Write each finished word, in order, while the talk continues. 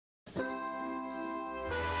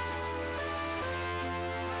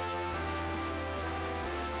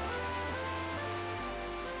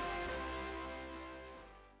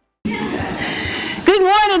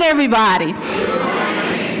everybody.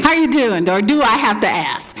 How you doing? Or do I have to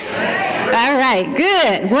ask? All right,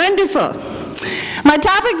 good, wonderful. My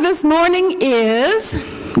topic this morning is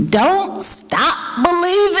don't stop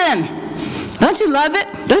believing. Don't you love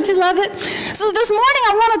it? Don't you love it? So this morning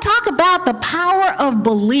I want to talk about the power of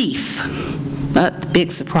belief.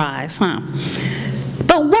 Big surprise, huh?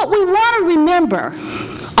 But what we want to remember,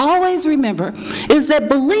 always remember, is that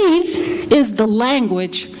belief is the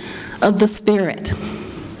language of the Spirit.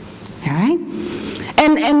 All right?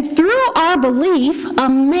 And through our belief,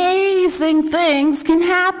 amazing things can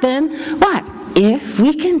happen. What? If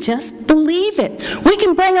we can just believe it. We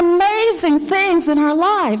can bring amazing things in our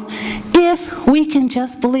life if we can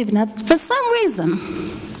just believe it. Now, for some reason,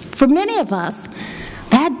 for many of us,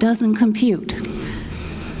 that doesn't compute.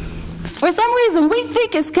 For some reason, we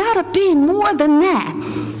think it's got to be more than that.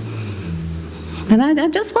 And I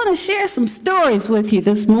just want to share some stories with you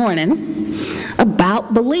this morning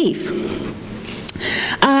about belief.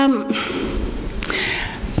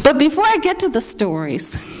 But before I get to the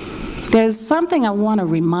stories, there's something I want to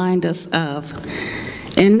remind us of,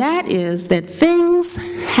 and that is that things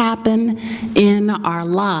happen in our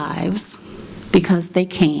lives because they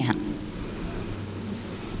can.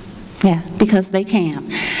 Yeah, because they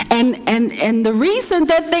can. And the reason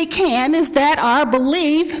that they can is that our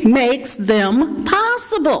belief makes them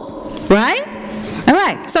possible, right? All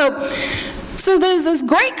right, so there's this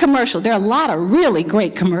great commercial. There are a lot of really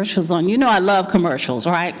great commercials on. You know I love commercials,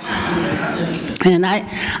 right? And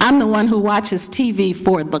I'm the one who watches TV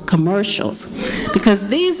for the commercials because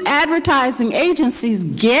these advertising agencies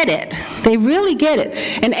get it. They really get it.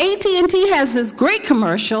 And AT&T has this great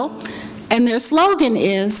commercial, and their slogan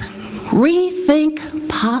is, rethink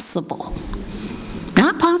possible.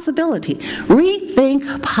 Not possibility.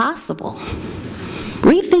 Rethink possible.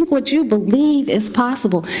 Rethink what you believe is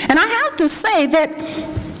possible. And I have to say that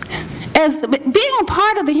as being a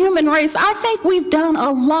part of the human race, I think we've done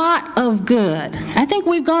a lot of good. I think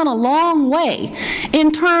we've gone a long way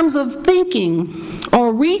in terms of thinking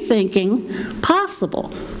or rethinking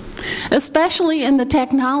possible, especially in the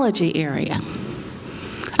technology area.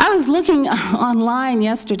 I was looking online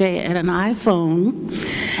yesterday at an iPhone,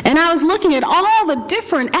 and I was looking at all the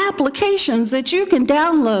different applications that you can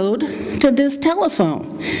download to this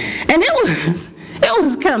telephone. And it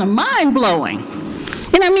was kind of mind-blowing.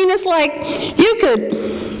 And I mean, it's like you could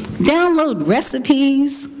download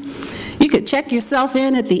recipes, you could check yourself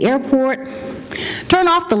in at the airport, turn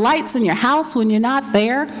off the lights in your house when you're not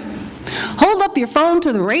there, hold up your phone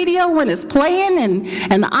to the radio when it's playing, and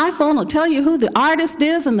the iPhone will tell you who the artist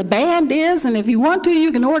is and the band is, and if you want to,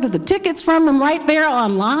 you can order the tickets from them right there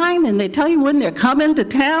online, and they tell you when they're coming to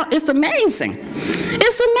town. It's amazing.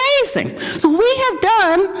 It's amazing. So we have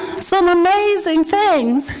done some amazing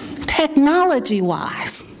things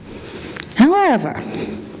technology-wise. However,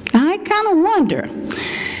 I kind of wonder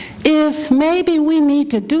if maybe we need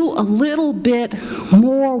to do a little bit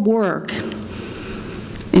more work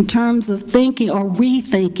in terms of thinking or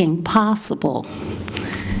rethinking possible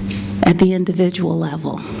at the individual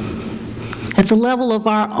level, at the level of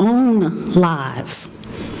our own lives.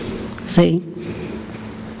 See?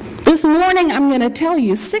 This morning I'm going to tell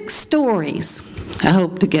you 6 stories, I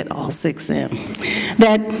hope to get all 6 in,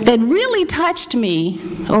 that really touched me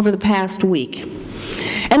over the past week.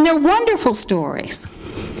 And they're wonderful stories.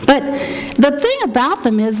 But the thing about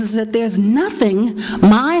them is that there's nothing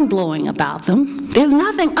mind-blowing about them. There's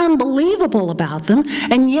nothing unbelievable about them,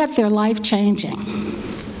 and yet they're life-changing.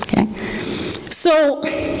 Okay? So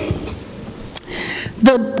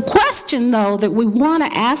the question, though, that we want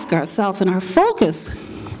to ask ourselves, and our focus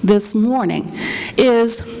this morning,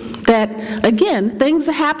 is that, again, things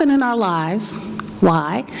happen in our lives.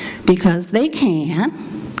 Why? Because they can.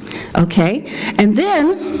 Okay? And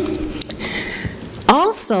then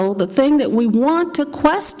also, the thing that we want to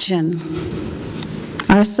question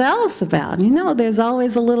ourselves about. You know, there's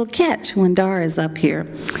always a little catch when Dar is up here.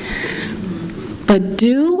 But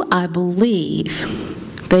do I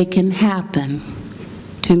believe they can happen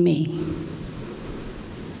to me?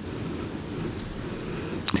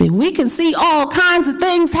 See, we can see all kinds of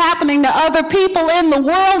things happening to other people in the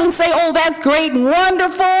world and say, oh, that's great and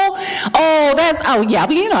wonderful. Oh, yeah,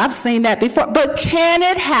 you know, I've seen that before. But can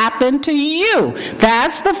it happen to you?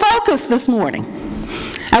 That's the focus this morning.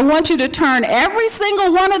 I want you to turn every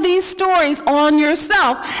single one of these stories on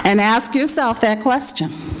yourself and ask yourself that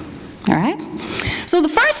question. All right? So the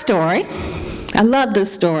first story, I love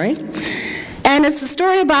this story, and it's a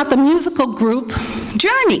story about the musical group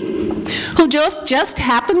Journey, who just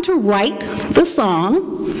happened to write the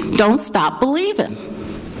song, Don't Stop Believin'.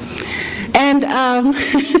 And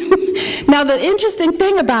now the interesting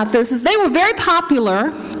thing about this is they were very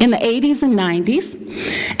popular in the 80s and 90s.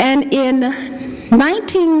 And in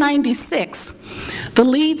 1996, the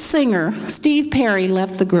lead singer, Steve Perry,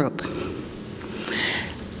 left the group.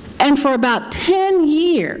 And for about 10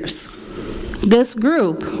 years, this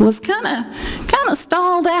group was kind of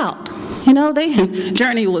stalled out. You know, their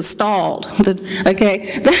journey was stalled.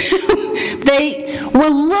 Okay, they were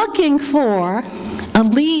looking for a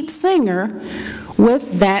lead singer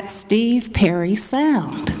with that Steve Perry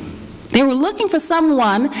sound. They were looking for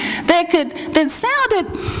someone that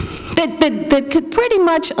could pretty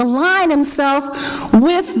much align himself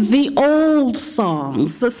with the old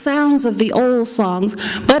songs, the sounds of the old songs,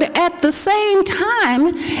 but at the same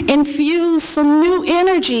time infuse some new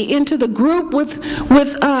energy into the group with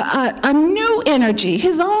a new energy,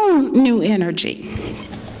 his own new energy.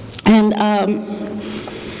 And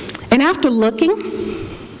after looking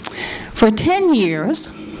for 10 years,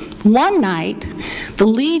 one night, the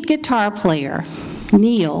lead guitar player,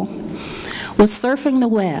 Neil, was surfing the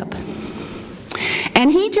web.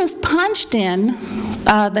 And he just punched in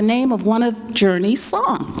the name of one of Journey's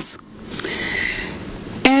songs.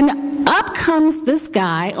 And up comes this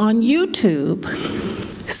guy on YouTube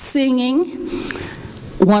singing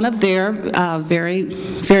one of their very,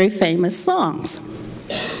 very famous songs.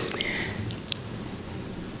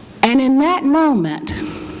 And in that moment,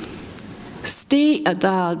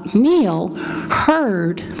 Neil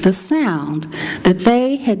heard the sound that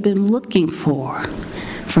they had been looking for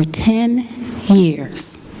 10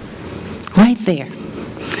 years. Right there.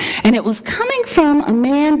 And it was coming from a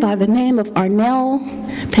man by the name of Arnel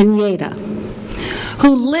Pineda,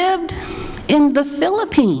 who lived in the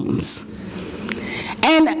Philippines.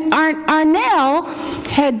 And Arnel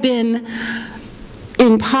had been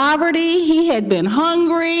in poverty, he had been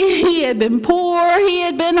hungry, he had been poor, he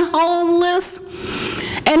had been homeless,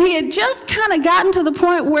 and he had just kind of gotten to the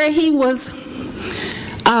point where he was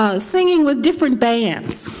singing with different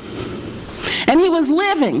bands. And he was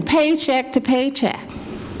living paycheck to paycheck.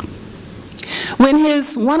 When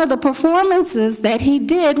one of the performances that he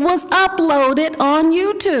did was uploaded on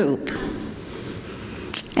YouTube.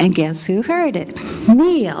 And guess who heard it?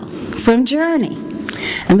 Neil from Journey.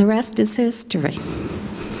 And the rest is history.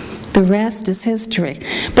 The rest is history.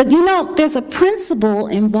 But you know, there's a principle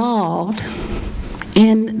involved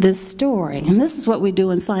in this story. And this is what we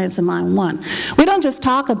do in Science of Mind 1. We don't just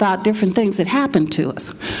talk about different things that happen to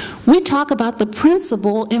us. We talk about the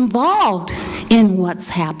principle involved in what's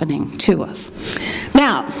happening to us.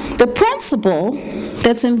 Now, the principle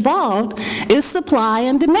that's involved is supply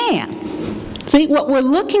and demand. See, what we're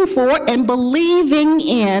looking for and believing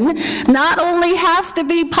in not only has to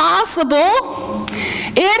be possible,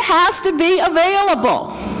 it has to be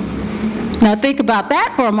available. Now think about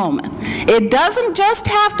that for a moment. It doesn't just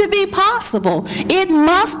have to be possible, it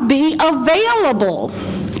must be available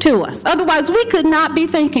to us. Otherwise, we could not be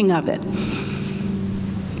thinking of it.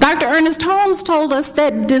 Dr. Ernest Holmes told us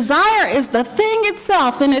that desire is the thing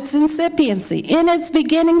itself in its incipiency, in its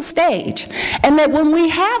beginning stage. And that when we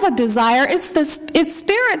have a desire, it's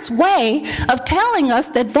Spirit's way of telling us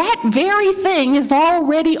that that very thing is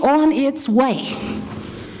already on its way.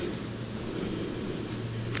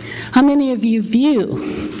 How many of you view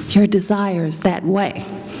your desires that way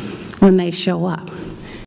when they show up?